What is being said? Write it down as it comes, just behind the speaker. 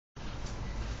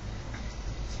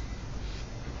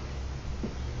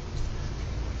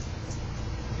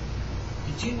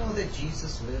Did you know that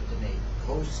Jesus lived in a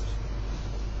post-godly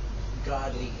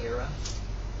era?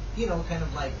 You know, kind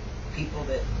of like people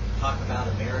that talk about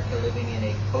America living in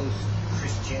a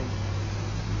post-Christian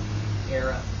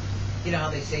era. You know how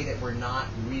they say that we're not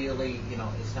really,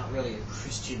 it's not really a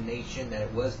Christian nation, that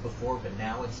it was before, but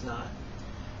now it's not?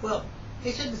 Well,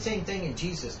 they said the same thing in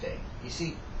Jesus' day. You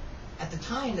see, at the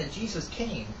time that Jesus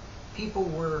came, people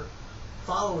were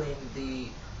following the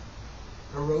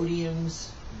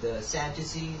Herodians, the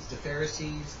Sadducees, the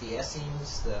Pharisees, the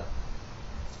Essenes,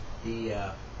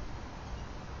 I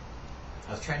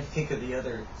was trying to think of the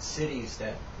other cities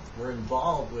that were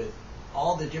involved with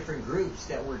all the different groups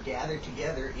that were gathered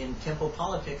together in temple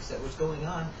politics that was going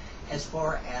on as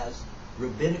far as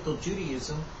rabbinical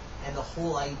Judaism and the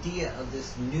whole idea of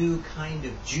this new kind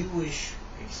of Jewish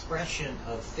expression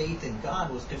of faith in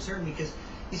God was concerned. Because,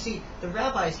 you see, the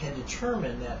rabbis had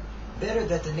determined that better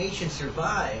that the nation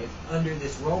survive under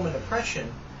this Roman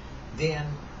oppression than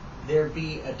there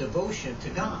be a devotion to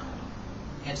God.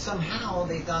 And somehow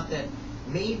they thought that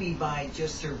maybe by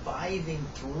just surviving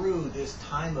through this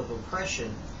time of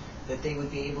oppression, that they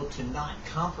would be able to not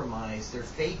compromise their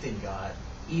faith in God,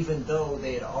 even though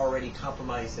they had already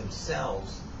compromised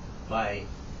themselves by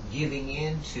giving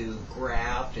in to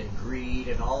graft and greed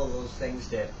and all of those things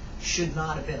that should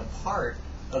not have been a part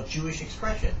of Jewish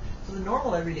expression. So the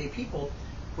normal everyday people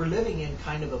were living in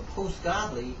kind of a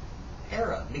post-godly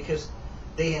era, because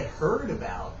they had heard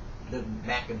about the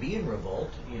Maccabean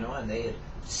revolt, and they had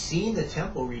seen the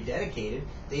temple rededicated.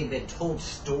 They had been told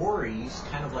stories,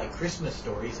 kind of like Christmas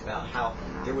stories, about how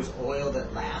there was oil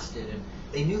that lasted, and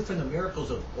they knew from the miracles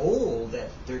of old that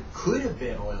there could have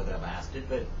been oil that lasted,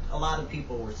 but a lot of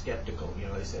people were skeptical.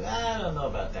 They said, I don't know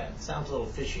about that. It sounds a little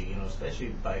fishy,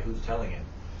 especially by who's telling it.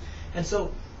 And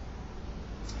so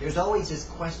there's always this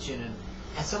question, and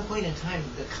at some point in time,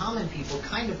 the common people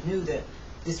kind of knew that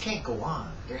this can't go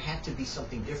on. There had to be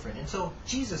something different. And so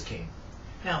Jesus came.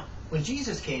 Now, when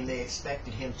Jesus came, they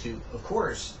expected him to, of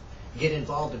course, get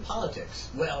involved in politics.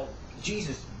 Well,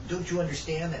 Jesus, don't you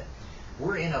understand that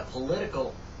we're in a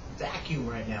political vacuum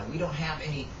right now? We don't have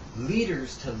any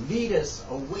leaders to lead us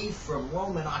away from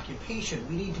Roman occupation.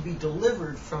 We need to be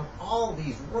delivered from all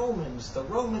these Romans. The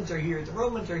Romans are here. The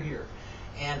Romans are here.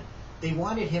 And they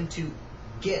wanted him to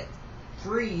get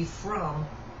free from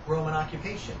Roman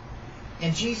occupation.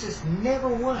 And Jesus never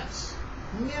once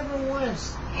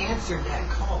answered that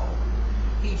call.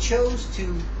 He chose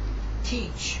to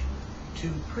teach, to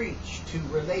preach, to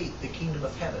relate the kingdom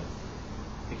of heaven,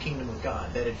 the kingdom of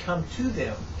God, that had come to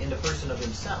them in the person of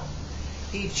himself.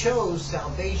 He chose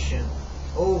salvation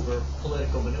over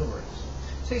political maneuverings.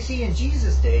 So you see, in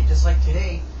Jesus' day, just like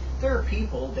today, there are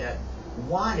people that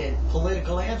wanted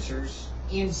political answers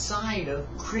inside of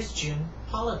Christian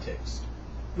politics,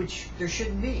 which there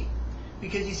shouldn't be.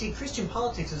 Because you see, Christian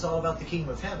politics is all about the kingdom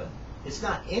of heaven. It's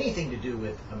not anything to do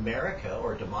with America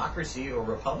or democracy or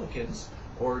Republicans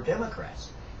or Democrats.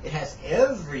 It has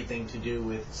everything to do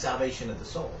with salvation of the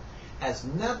soul. It has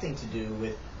nothing to do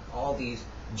with all these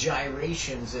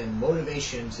gyrations and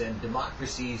motivations and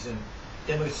democracies and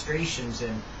demonstrations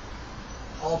and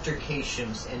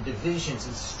altercations and divisions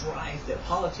and strife that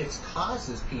politics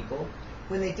causes people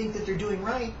when they think that they're doing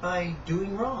right by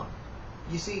doing wrong.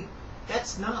 You see,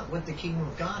 that's not what the kingdom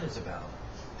of God is about.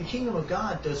 The kingdom of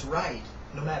God does right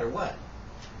no matter what,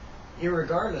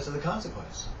 irregardless of the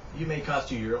consequence. You may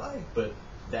cost you your life, but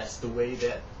that's the way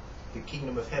that the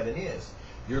kingdom of heaven is.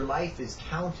 Your life is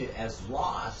counted as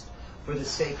lost for the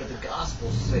sake of the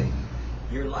gospel's sake.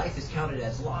 Your life is counted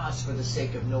as lost for the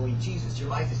sake of knowing Jesus. Your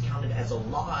life is counted as a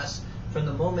loss from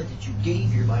the moment that you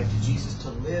gave your life to Jesus to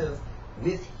live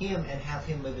with him and have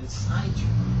him live inside you.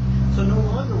 So no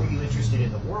longer were you interested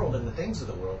in the world and the things of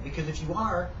the world, because if you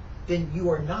are, then you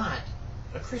are not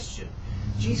a Christian.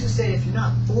 Jesus said, if you're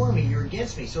not for me, you're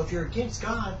against me. So if you're against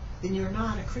God, then you're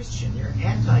not a Christian. You're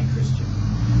anti-Christian.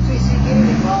 So you see, getting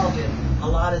involved in a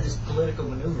lot of this political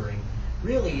maneuvering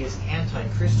really is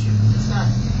anti-Christian. It's not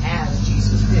as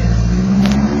Jesus did.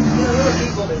 There were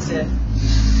people that said,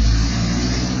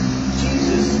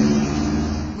 Jesus,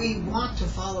 we want to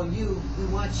follow you. We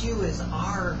want you as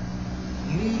our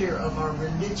leader of our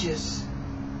religious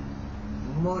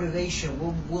motivation.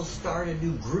 We'll start a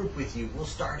new group with you. We'll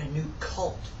start a new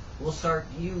cult. We'll start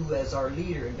you as our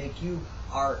leader and make you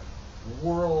our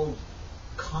world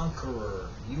conqueror.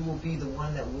 You will be the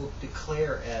one that we'll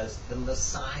declare as the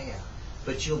Messiah,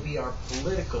 but you'll be our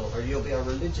political, or you'll be our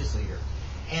religious leader.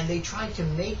 And they tried to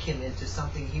make him into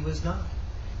something he was not.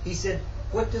 He said,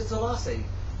 what does the law say?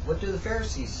 What do the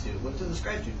Pharisees do? What do the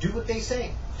scribes do? Do what they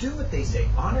say. Do what they say.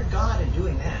 Honor God in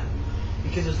doing that.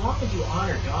 Because as long as you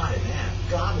honor God in that,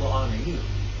 God will honor you.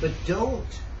 But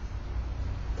don't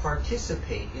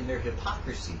participate in their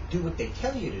hypocrisy. Do what they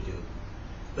tell you to do,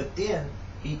 but then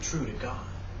be true to God.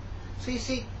 So you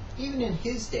see, even in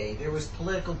his day, there was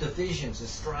political divisions and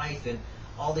strife and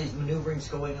all these maneuverings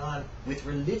going on with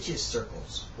religious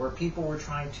circles where people were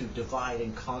trying to divide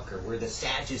and conquer, where the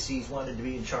Sadducees wanted to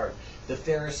be in charge. The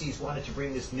Pharisees wanted to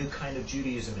bring this new kind of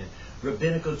Judaism in.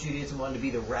 Rabbinical Judaism wanted to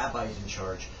be the rabbis in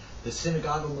charge. The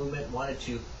synagogal movement wanted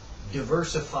to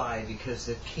diversify because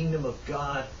the kingdom of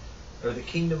God, or the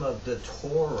kingdom of the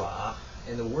Torah,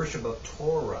 and the worship of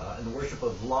Torah, and the worship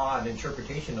of law and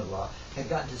interpretation of law, had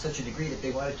gotten to such a degree that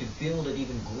they wanted to build it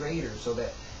even greater so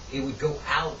that it would go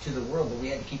out to the world, but we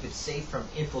had to keep it safe from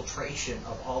infiltration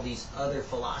of all these other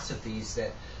philosophies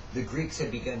that the Greeks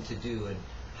had begun to do, and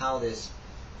how this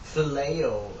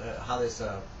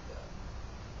phileo,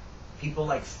 people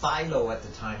like Philo at the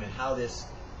time, and how this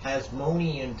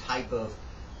Hasmonean type of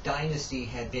dynasty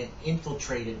had been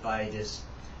infiltrated by this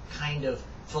kind of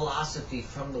philosophy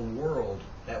from the world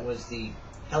that was the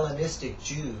Hellenistic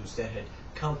Jews that had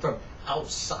come from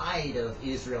outside of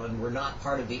Israel and were not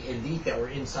part of the elite that were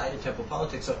inside of temple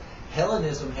politics. So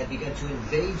Hellenism had begun to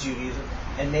invade Judaism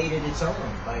and made it its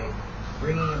own by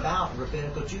bringing about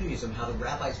rabbinical Judaism, how the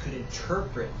rabbis could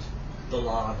interpret the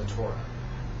law of the Torah.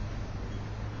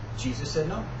 Jesus said,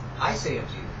 no, I say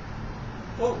unto you.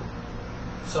 Whoa.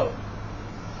 So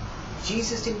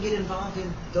Jesus didn't get involved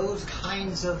in those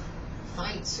kinds of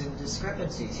fights and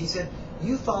discrepancies. He said,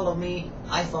 you follow me,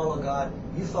 I follow God,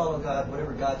 you follow God,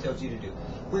 whatever God tells you to do.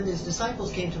 When his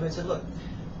disciples came to him and said, look,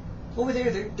 over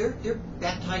there they're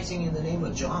baptizing in the name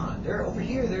of John. They're over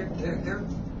here, they're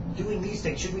doing these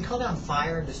things. Should we call down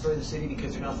fire and destroy the city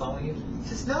because they're not following you? He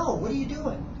says, no, what are you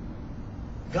doing?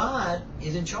 God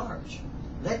is in charge.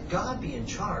 Let God be in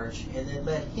charge, and then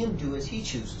let him do as he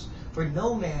chooses. For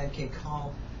no man can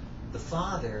call the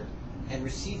Father and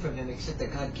receive from him except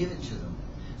that God give it to them.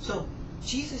 So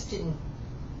Jesus didn't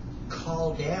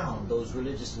call down those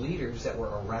religious leaders that were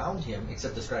around him,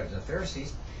 except the scribes and the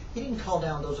Pharisees. He didn't call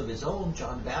down those of his own,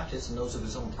 John the Baptist, and those of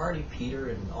his own party, Peter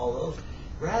and all those.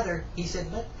 Rather, he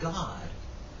said, let God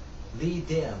lead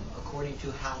them according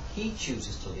to how he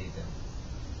chooses to lead them.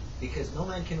 Because no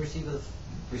man can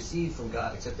receive from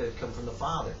God except that it come from the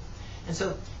Father. And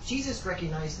so Jesus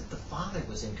recognized that the Father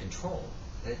was in control,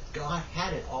 that God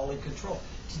had it all in control.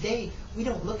 Today, we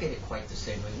don't look at it quite the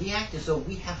same way. We act as though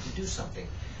we have to do something.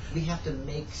 We have to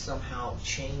make somehow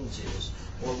changes,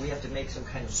 or we have to make some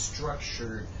kind of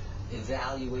structured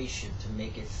evaluation to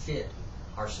make it fit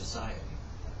our society.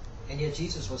 And yet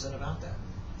Jesus wasn't about that.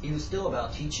 He was still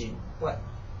about teaching what?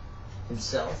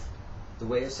 Himself, the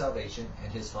way of salvation,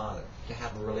 and his Father, to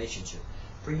have a relationship.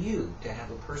 For you to have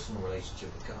a personal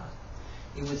relationship with God.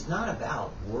 It was not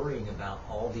about worrying about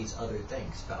all these other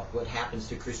things, about what happens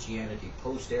to Christianity,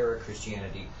 post-era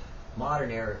Christianity,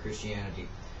 modern-era Christianity,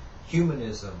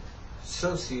 humanism,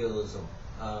 socialism,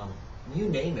 you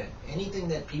name it. Anything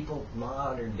that people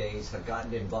modern days have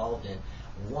gotten involved in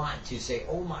want to say,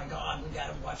 oh my God, we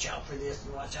got to watch out for this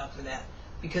and watch out for that.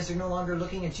 Because they're no longer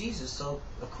looking at Jesus, so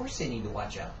of course they need to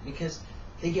watch out. Because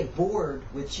they get bored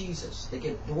with Jesus. They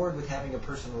get bored with having a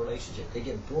personal relationship. They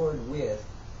get bored with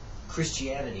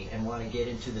Christianity and want to get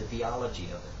into the theology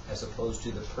of it as opposed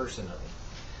to the person of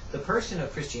it. The person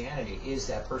of Christianity is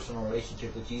that personal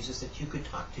relationship with Jesus that you could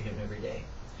talk to him every day.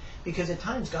 Because at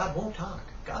times God won't talk.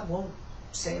 God won't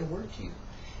say a word to you.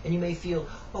 And you may feel,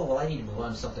 oh, well, I need to move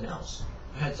on to something else.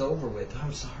 It's over with.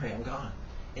 I'm sorry, I'm gone.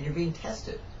 And you're being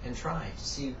tested and tried to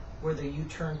see whether you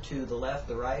turn to the left,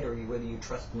 the right, or whether you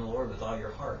trust in the Lord with all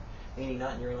your heart, meaning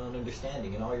not in your own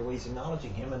understanding, in all your ways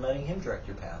acknowledging him and letting him direct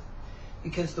your path.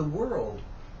 Because the world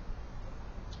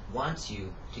wants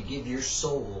you to give your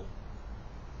soul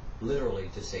literally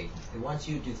to Satan. It wants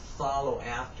you to follow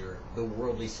after the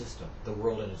worldly system, the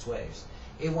world and its ways.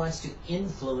 It wants to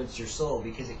influence your soul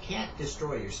because it can't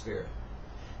destroy your spirit.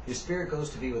 Your spirit goes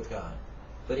to be with God.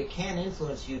 But it can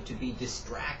influence you to be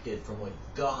distracted from what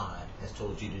God has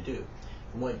told you to do,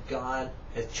 from what God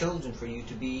has chosen for you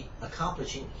to be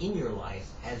accomplishing in your life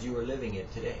as you are living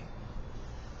it today.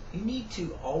 You need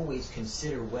to always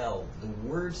consider well the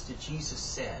words that Jesus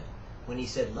said when he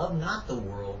said, love not the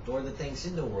world, nor the things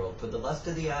in the world, for the lust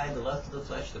of the eye, the lust of the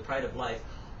flesh, the pride of life,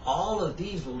 all of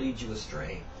these will lead you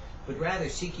astray. But rather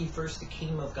seek ye first the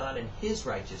kingdom of God and his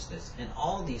righteousness, and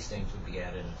all these things will be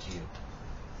added unto you.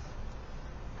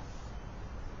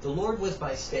 The Lord was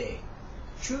my stay.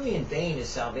 Truly in vain is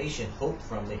salvation hoped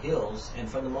from the hills and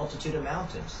from the multitude of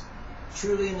mountains.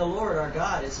 Truly in the Lord our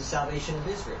God is the salvation of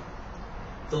Israel.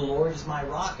 The Lord is my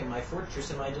rock and my fortress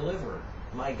and my deliverer.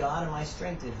 my God and my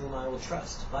strength in whom I will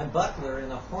trust, my buckler and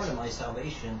the horn of my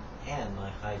salvation and my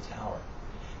high tower.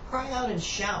 Cry out and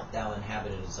shout, thou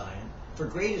inhabitant of Zion, for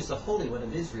great is the Holy One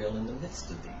of Israel in the midst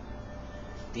of thee.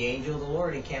 The angel of the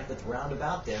Lord encampeth round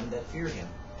about them that fear him,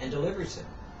 and delivers them.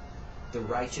 The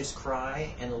righteous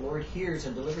cry, and the Lord hears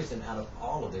and delivers them out of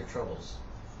all of their troubles.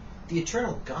 The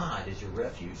eternal God is your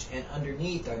refuge, and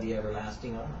underneath are the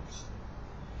everlasting arms.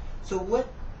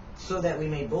 So that we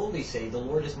may boldly say, the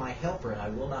Lord is my helper, and I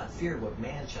will not fear what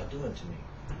man shall do unto me.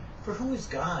 For who is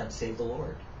God save the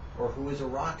Lord? Or who is a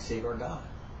rock save our God?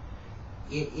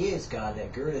 It is God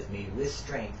that girdeth me with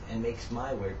strength, and makes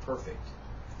my way perfect.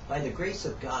 By the grace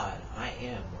of God I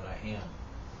am what I am.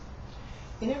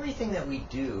 In everything that we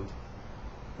do,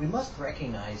 we must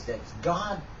recognize that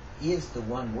God is the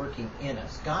one working in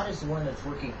us. God is the one that's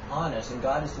working on us, and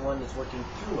God is the one that's working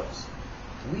through us.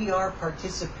 We are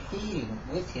participating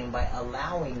with him by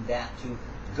allowing that to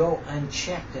go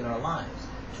unchecked in our lives,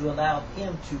 to allow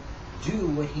him to do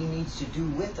what he needs to do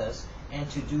with us, and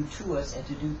to do to us, and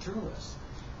to do through us.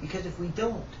 Because if we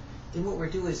don't, then what we're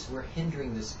doing is we're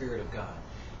hindering the Spirit of God.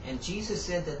 And Jesus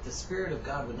said that the Spirit of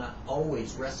God would not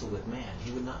always wrestle with man.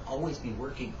 He would not always be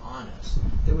working on us.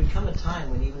 There would come a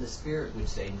time when even the Spirit would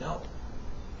say no,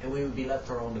 and we would be left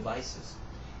to our own devices.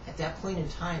 At that point in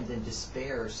time, then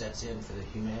despair sets in for the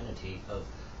humanity of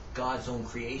God's own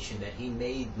creation, that he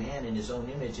made man in his own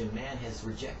image, and man has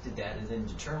rejected that and then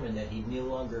determined that he no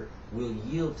longer will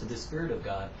yield to the Spirit of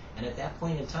God. And at that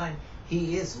point in time,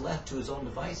 he is left to his own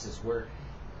devices, where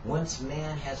once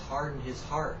man has hardened his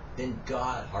heart, then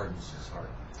God hardens his heart,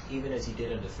 even as he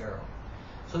did unto Pharaoh.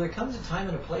 So there comes a time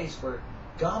and a place where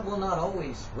God will not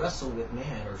always wrestle with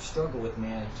man or struggle with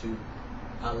man to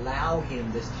allow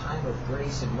him this time of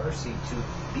grace and mercy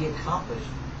to be accomplished,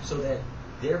 so that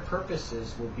their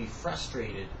purposes will be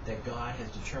frustrated that God has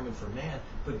determined for man.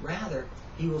 But rather,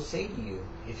 he will say to you,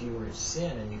 if you were in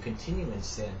sin and you continue in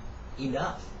sin,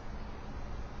 enough,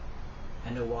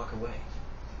 and to walk away.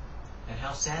 And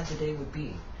how sad the day would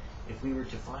be if we were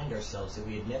to find ourselves that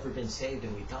we had never been saved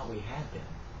and we thought we had been,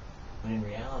 when in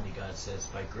reality God says,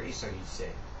 by grace are you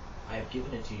saved. I have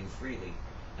given it to you freely,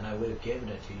 and I would have given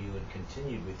it to you and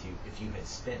continued with you if you had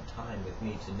spent time with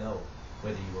me to know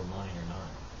whether you were mine or not.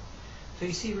 So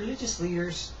you see, religious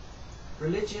leaders,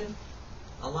 religion,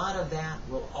 a lot of that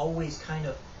will always kind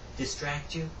of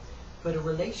distract you. But a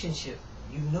relationship,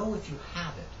 you know if you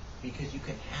have it, because you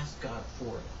can ask God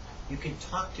for it. You can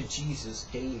talk to Jesus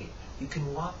daily. You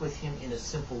can walk with him in a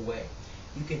simple way.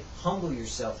 You can humble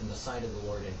yourself in the sight of the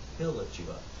Lord, and he'll lift you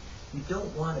up. You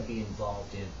don't want to be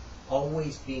involved in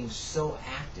always being so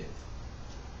active,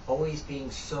 always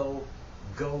being so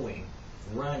going,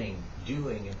 running,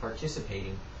 doing, and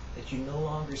participating, that you no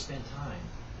longer spend time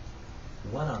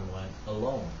one-on-one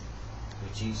alone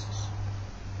with Jesus.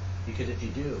 Because if you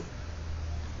do,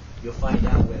 you'll find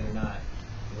out whether or not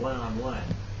one-on-one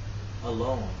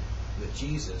alone with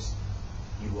Jesus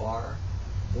you are,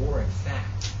 or in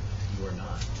fact you are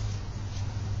not.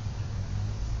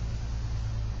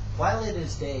 While it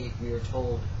is day, we are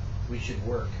told we should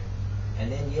work,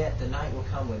 and then yet the night will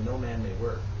come when no man may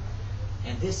work.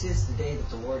 And this is the day that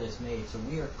the Lord has made. So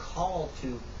we are called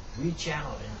to reach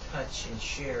out and touch and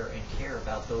share and care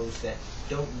about those that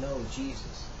don't know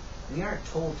Jesus. We aren't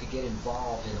told to get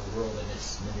involved in the world and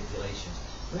its manipulations.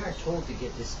 We aren't told to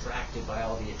get distracted by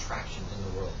all the attractions in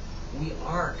the world. We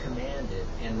are commanded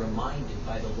and reminded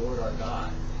by the Lord our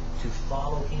God to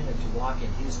follow him and to walk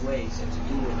in his ways and to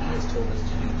do what he has told us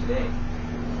to do today.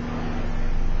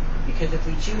 Because if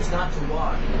we choose not to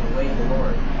walk in the way of the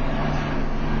Lord,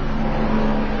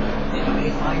 then you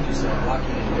may find yourself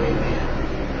walking in the way of man.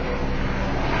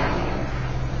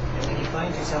 And when you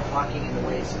find yourself walking in the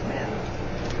ways of men,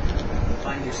 you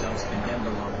find yourselves condemned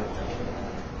along with them.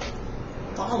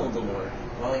 Follow the Lord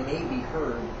while he may be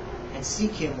heard, and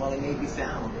seek him while he may be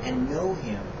found, and know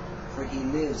him, for he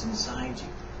lives inside you.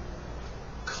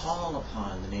 Call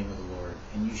upon the name of the Lord,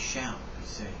 and you shall be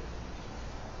saved.